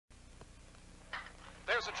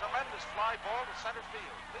fires a tremendous fly ball to center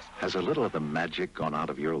field. Has a little of the magic gone out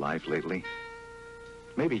of your life lately?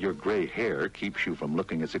 Maybe your gray hair keeps you from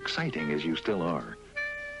looking as exciting as you still are.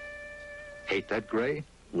 Hate that gray?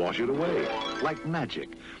 Wash it away. Like magic.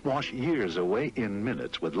 Wash years away in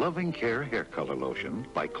minutes with Loving Care Hair Color Lotion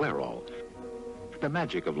by Clairol. The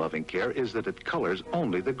magic of Loving Care is that it colors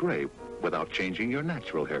only the gray without changing your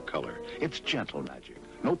natural hair color. It's gentle magic.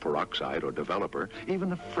 No peroxide or developer. Even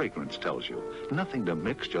the fragrance tells you. Nothing to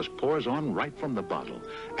mix, just pours on right from the bottle.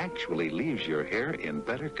 Actually leaves your hair in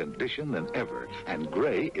better condition than ever. And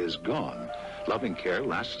gray is gone. Loving Care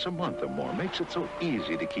lasts a month or more. Makes it so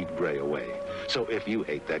easy to keep gray away. So if you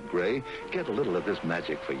hate that gray, get a little of this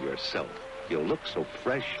magic for yourself. You'll look so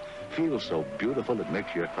fresh, feel so beautiful, it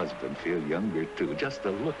makes your husband feel younger too, just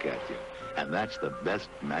to look at you. And that's the best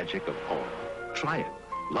magic of all. Try it.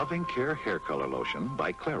 Loving Care Hair Color Lotion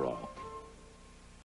by Clairol.